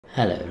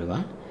Hello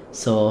everyone.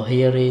 So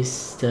here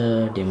is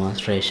the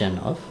demonstration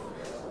of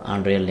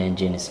Unreal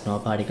Engine snow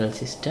particle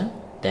system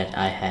that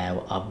I have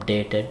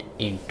updated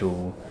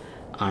into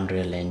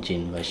Unreal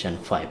Engine version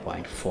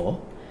 5.4.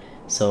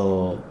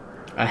 So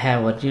I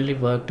have originally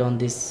worked on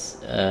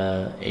this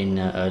in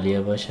an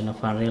earlier version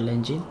of Unreal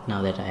Engine.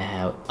 Now that I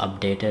have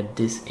updated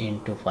this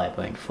into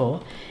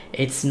 5.4,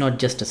 it's not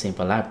just a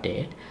simple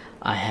update.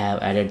 I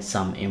have added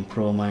some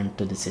improvement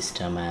to the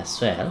system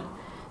as well.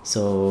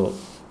 So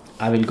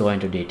I will go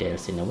into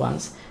details in a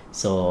once.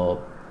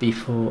 So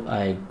before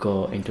I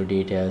go into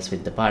details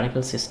with the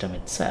particle system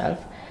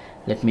itself,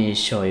 let me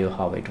show you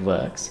how it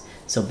works.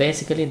 So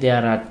basically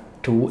there are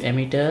two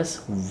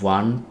emitters.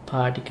 One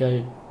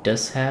particle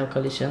does have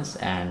collisions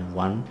and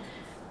one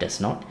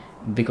does not,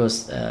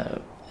 because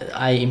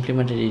I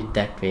implemented it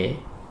that way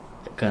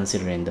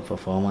considering the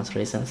performance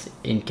reasons.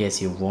 In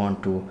case you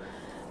want to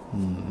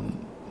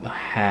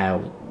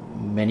have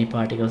many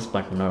particles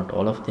but not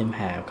all of them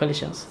have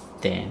collisions,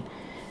 then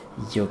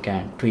you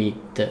can tweak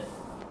the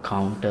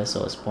counters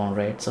or spawn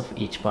rates of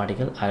each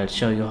particle. I'll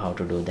show you how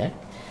to do that.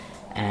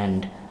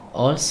 And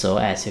also,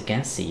 as you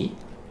can see,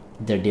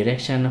 the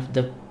direction of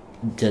the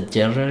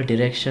general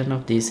direction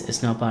of these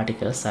snow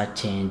particles are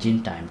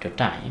changing time to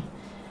time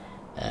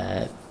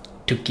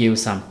to give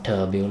some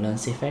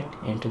turbulence effect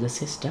into the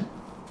system.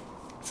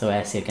 So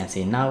as you can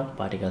see, now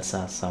particles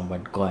are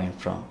somewhat going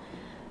from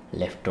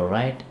left to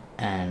right,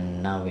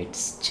 and now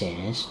it's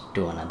changed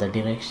to another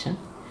direction.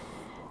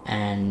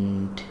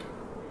 And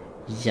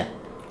yeah,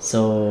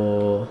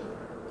 so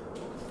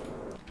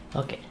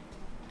okay,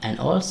 and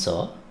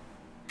also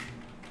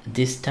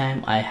this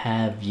time I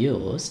have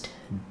used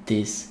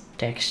this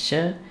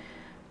texture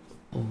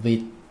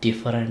with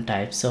different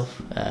types of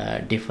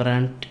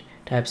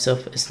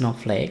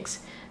snowflakes.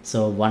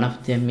 So one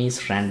of them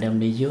is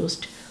randomly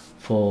used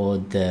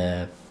for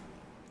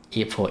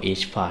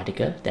each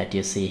particle that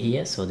you see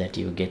here, so that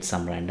you get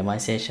some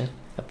randomization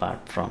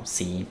apart from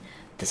seeing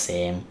the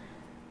same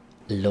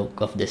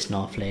look of the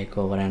snowflake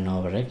over and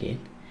over again.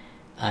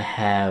 I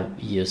have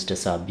used a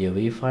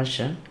sub-UV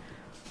function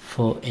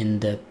in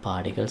the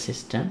particle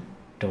system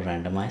to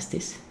randomize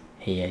this.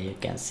 Here you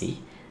can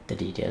see the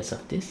details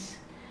of this,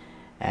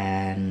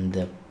 and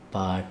the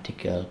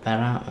particle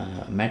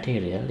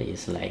material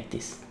is like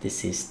this.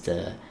 This is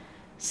the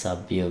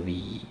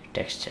sub-UV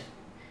texture.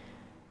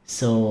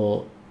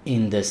 So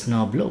in the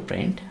snow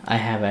blueprint, I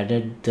have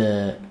added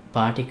the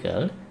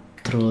particle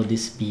through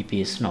this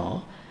BP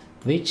snow,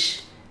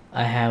 which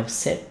I have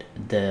set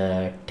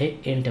the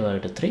tick interval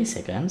to 3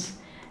 seconds,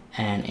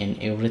 and in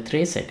every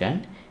 3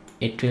 seconds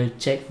it will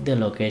check the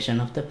location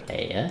of the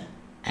player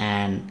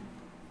and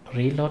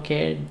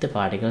relocate the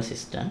particle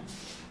system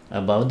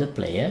above the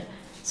player.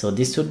 So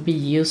this would be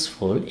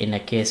useful in a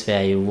case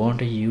where you want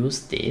to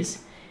use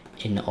this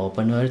in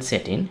open world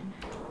setting,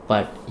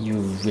 but you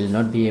will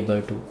not be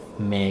able to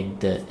make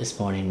the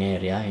spawning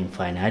area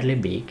infinitely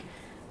big,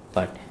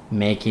 but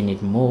making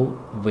it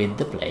move with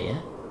the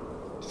player,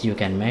 you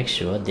can make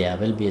sure there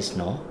will be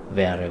snow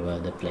wherever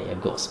the player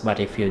goes. But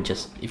if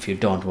you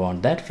don't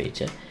want that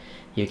feature,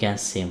 you can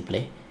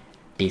simply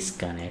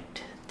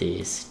disconnect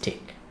this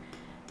tick,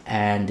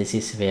 and this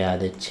is where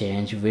the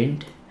change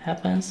wind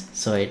happens.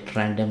 So it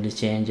randomly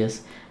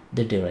changes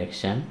the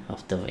direction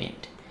of the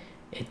wind.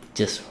 It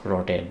just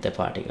rotates the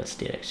particles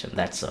direction,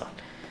 that's all.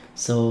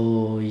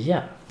 So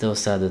yeah,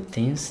 those are the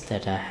things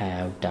that I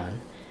have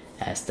done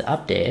as the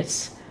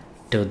updates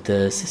to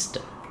the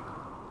system.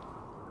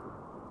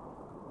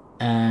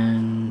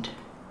 And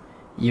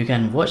you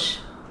can watch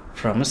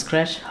from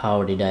scratch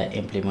how did I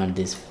implement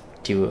this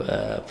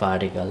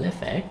particle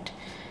effect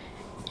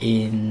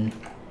in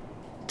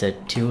the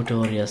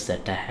tutorials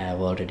that I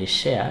have already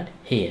shared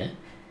here.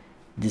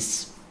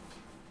 This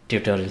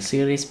tutorial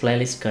series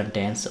playlist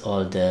contains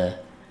all the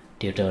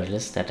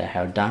tutorials that I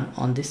have done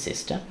on this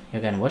system. You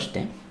can watch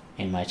them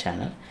in my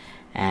channel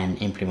and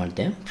implement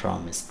them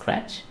from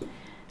scratch.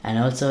 And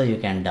also you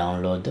can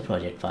download the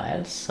project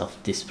files of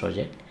this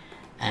project,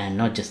 and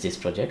not just this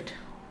project,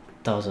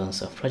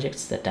 thousands of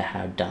projects that I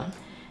have done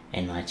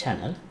in my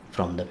channel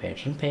from the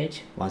Patreon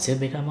page. Once you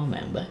become a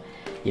member,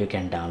 you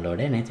can download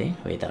anything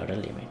without a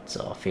limit,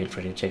 so feel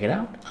free to check it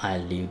out.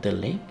 I'll leave the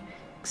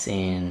links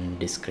in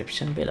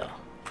description below.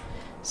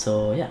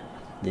 So yeah,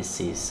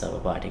 this is our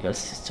particle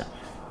system.